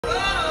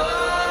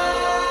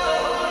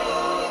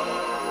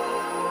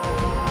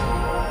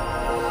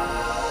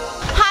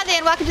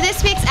and welcome to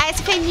this week's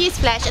ASFN News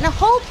Flash and a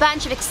whole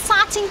bunch of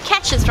exciting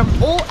catches from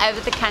all over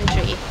the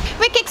country.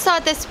 We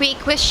kickstart this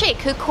week with Sheik,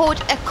 who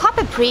caught a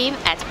copper bream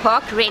at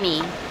Park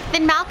Rennie.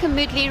 Then Malcolm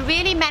Moodley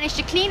really managed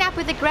to clean up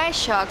with the grey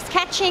sharks,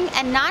 catching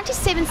a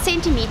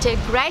 97cm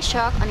grey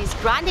shark on his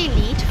Grande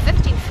Elite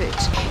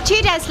 15-foot.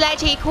 2 days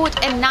later he caught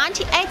a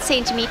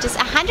 98cm,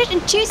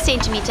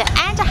 102cm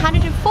and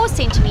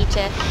 104cm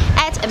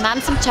at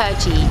Amamsum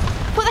Toti.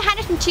 For the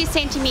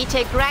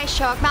 102cm grey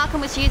shark,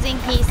 Malcolm was using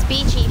his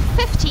BG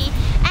 50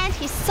 and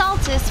his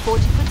Saltus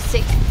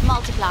 40'6"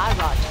 multiplier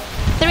rod.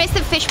 The rest of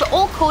the fish were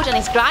all caught on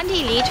his Grande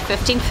Elite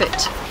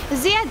 15-foot.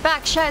 Ziad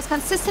Buck shows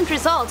consistent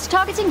results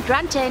targeting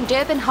grunter in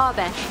Durban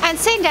Harbour and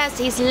sent us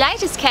his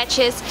latest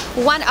catches,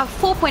 one of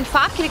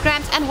 4.5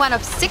 kilograms and one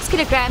of 6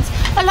 kilograms,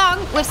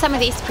 along with some of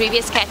these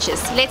previous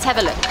catches. Let's have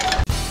a look.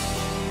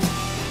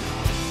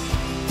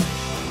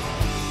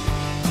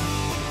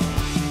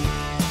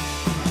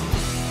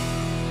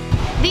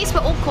 These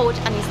were all caught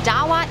on his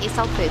Dawa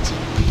SL30.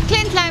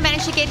 Clint Lowe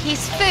managed to get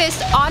his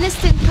first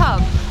Arniston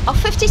cob of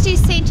 52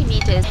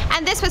 centimeters,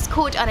 and this was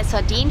caught on a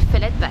sardine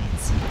fillet bait.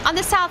 On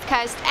the south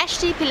coast,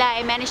 Ashley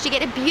Pillay managed to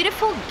get a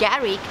beautiful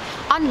garrick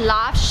on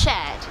live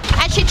shad.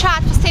 And she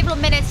tried for several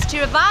minutes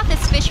to revive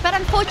this fish, but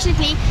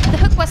unfortunately the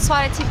hook was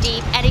swallowed too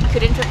deep and he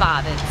couldn't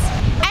revive it.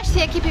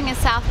 Ashley, keeping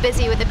himself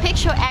busy with the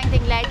picture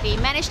angling lately,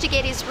 managed to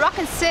get his rock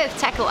and surf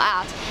tackle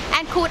out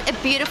and caught a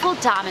beautiful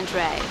diamond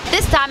ray.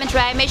 This diamond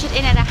ray measured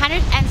in at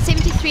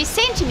 173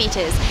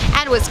 centimeters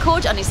and was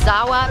caught on his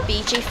Zawa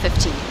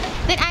BG50.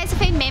 Then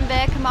ASFN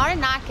member Kamara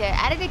Naika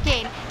added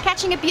again,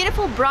 catching a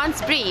beautiful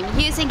bronze bream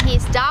using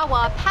his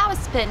Dawa Power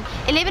Spin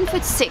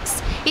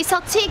 11'6", his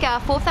Saltiga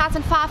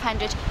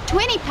 4500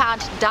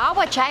 20-pound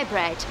Dawa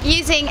J-braid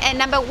using a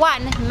number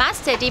 1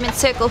 Master Demon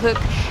Circle hook,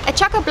 a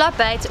choco-blob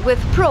bait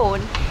with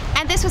prawn,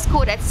 and this was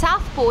caught at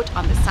Southport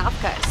on the south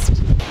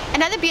coast.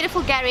 Another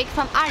beautiful garrick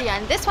from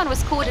Aryan, this one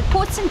was caught at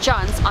Port St.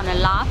 John's on a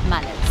live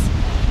mullet.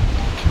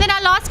 Then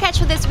our last catch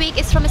for this week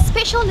is from a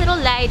special little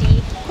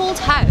lady called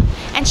Ho,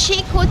 and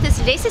she caught this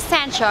lesser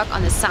sand shark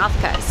on the south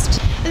coast.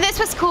 This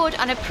was caught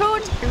on a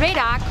prawn red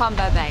eye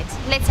combo bait.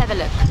 Let's have a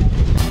look.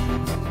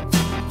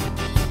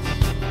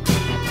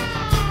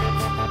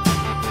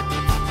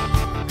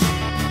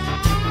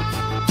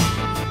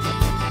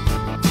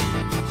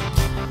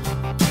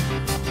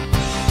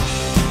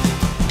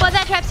 Well,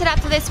 that wraps it up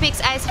for this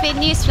week's ASFN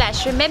News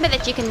Flash. Remember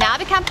that you can now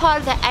become part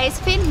of the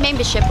ASFN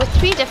membership with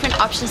 3 different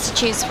options to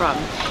choose from.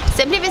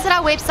 Simply visit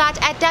our website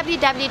at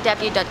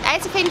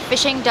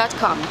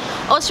www.asfnfishing.com.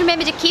 Also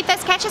remember to keep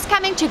those catches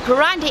coming to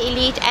Grande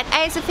Elite at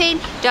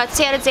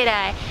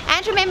asfn.co.za.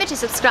 And remember to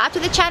subscribe to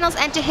the channels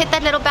and to hit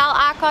that little bell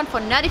icon for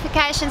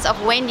notifications of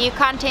when new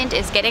content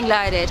is getting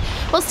loaded.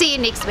 We'll see you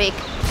next week.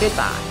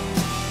 Goodbye.